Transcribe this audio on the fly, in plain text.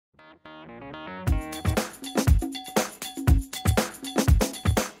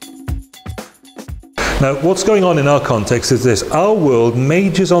Now, what's going on in our context is this. Our world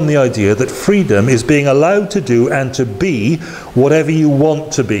majors on the idea that freedom is being allowed to do and to be whatever you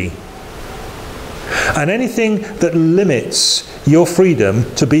want to be. And anything that limits your freedom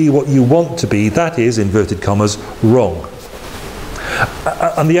to be what you want to be, that is, inverted commas, wrong.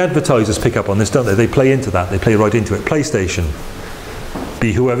 And the advertisers pick up on this, don't they? They play into that. They play right into it. PlayStation.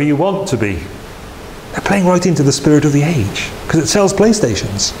 Be whoever you want to be. They're playing right into the spirit of the age, because it sells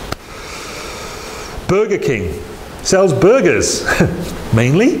PlayStations. Burger King sells burgers,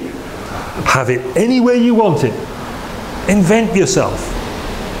 mainly. Have it any way you want it. Invent yourself.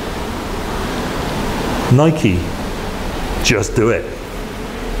 Nike, just do it.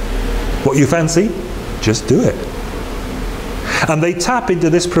 What you fancy, just do it. And they tap into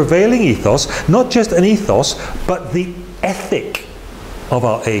this prevailing ethos, not just an ethos, but the ethic of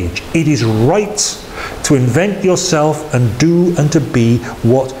our age. It is right to invent yourself and do and to be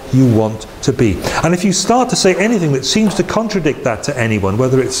what you want to be. And if you start to say anything that seems to contradict that to anyone,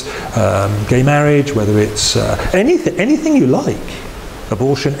 whether it's gay marriage, whether it's anything you like,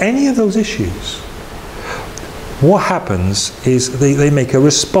 abortion, any of those issues, what happens is they make a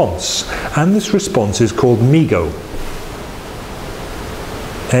response, and this response is called MEGO.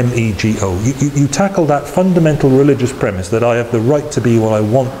 M-E-G-O. You tackle that fundamental religious premise that I have the right to be what I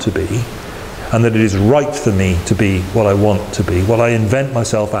want to be, and that it is right for me to be what I want to be, what I invent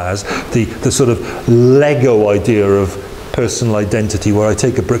myself as, the sort of Lego idea of personal identity, where I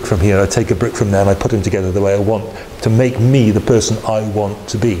take a brick from here, I take a brick from there, and I put them together the way I want to make me the person I want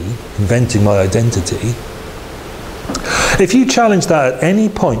to be, inventing my identity. If you challenge that at any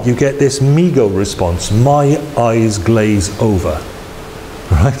point, you get this MEGO response: my eyes glaze over.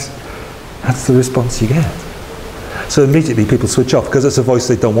 Right? That's the response you get. So immediately people switch off, because it's a voice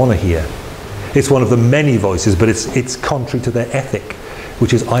they don't want to hear. It's one of the many voices, but it's contrary to their ethic,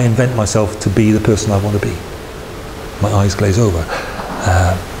 which is I invent myself to be the person I want to be. My eyes glaze over.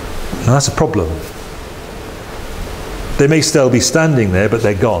 Now that's a problem. They may still be standing there, but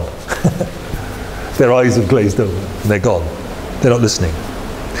they're gone. Their eyes have glazed over, and they're gone. They're not listening.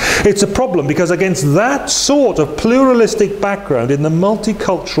 It's a problem because against that sort of pluralistic background in the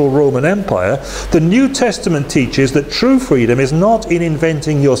multicultural Roman Empire, the New Testament teaches that true freedom is not in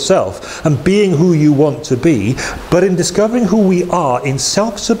inventing yourself and being who you want to be, but in discovering who we are in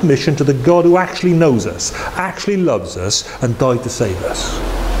self-submission to the God who actually knows us, actually loves us, and died to save us.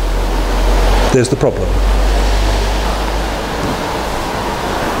 There's the problem.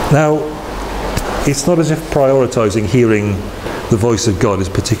 Now, it's not as if prioritizing hearing the voice of God is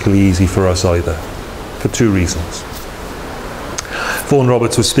particularly easy for us either, for two reasons. Vaughan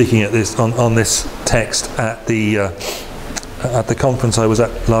Roberts was speaking at this on this text at the conference I was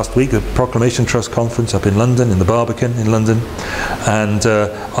at last week, the Proclamation Trust conference up in London, in the Barbican in London, and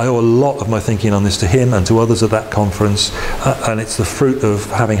I owe a lot of my thinking on this to him and to others at that conference, and it's the fruit of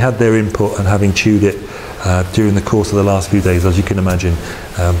having had their input and having chewed it during the course of the last few days, as you can imagine.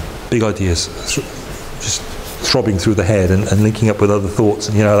 Big ideas just throbbing through the head and linking up with other thoughts,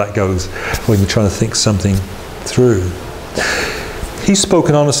 and you know how that goes when you're trying to think something through. He's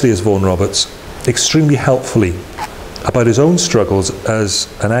spoken honestly, as Vaughan Roberts, extremely helpfully about his own struggles as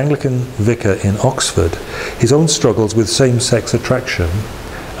an Anglican vicar in Oxford, his own struggles with same-sex attraction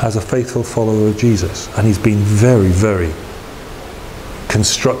as a faithful follower of Jesus, and he's been very, very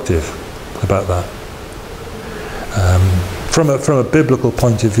constructive about that from a biblical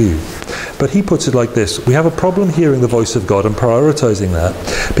point of view. But he puts it like this: we have a problem hearing the voice of God and prioritizing that,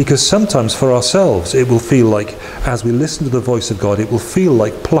 because sometimes for ourselves it will feel like, as we listen to the voice of God, it will feel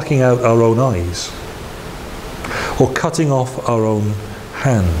like plucking out our own eyes or cutting off our own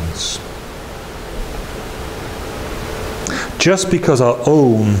hands. Just because our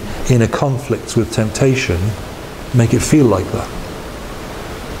own inner conflicts with temptation make it feel like that.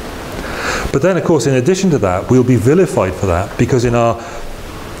 But then, of course, in addition to that, we'll be vilified for that, because in our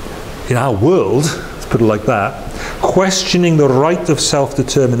world, let's put it like that, questioning the right of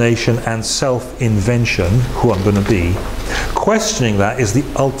self-determination and self-invention, who I'm going to be, questioning that is the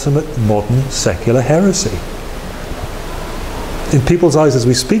ultimate modern secular heresy. In people's eyes, as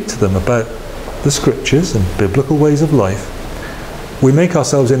we speak to them about the scriptures and biblical ways of life, we make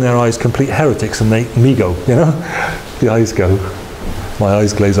ourselves in their eyes complete heretics, and they MEGO, you know? The eyes go, my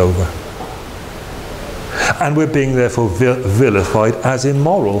eyes glaze over. And we're being therefore vilified as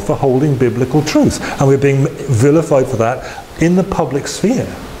immoral for holding biblical truth. And we're being vilified for that in the public sphere.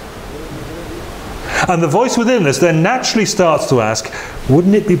 And the voice within us then naturally starts to ask,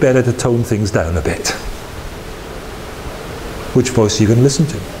 wouldn't it be better to tone things down a bit? Which voice are you going to listen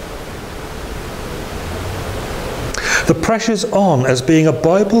to? The pressures on as being a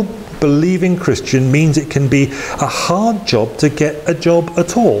Bible-believing Christian means it can be a hard job to get a job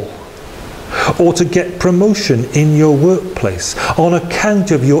at all, or to get promotion in your workplace on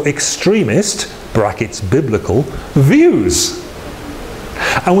account of your extremist, brackets biblical, views.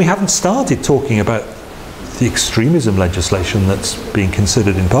 And we haven't started talking about the extremism legislation that's being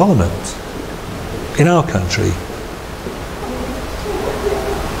considered in Parliament in our country.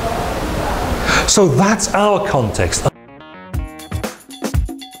 So that's our context.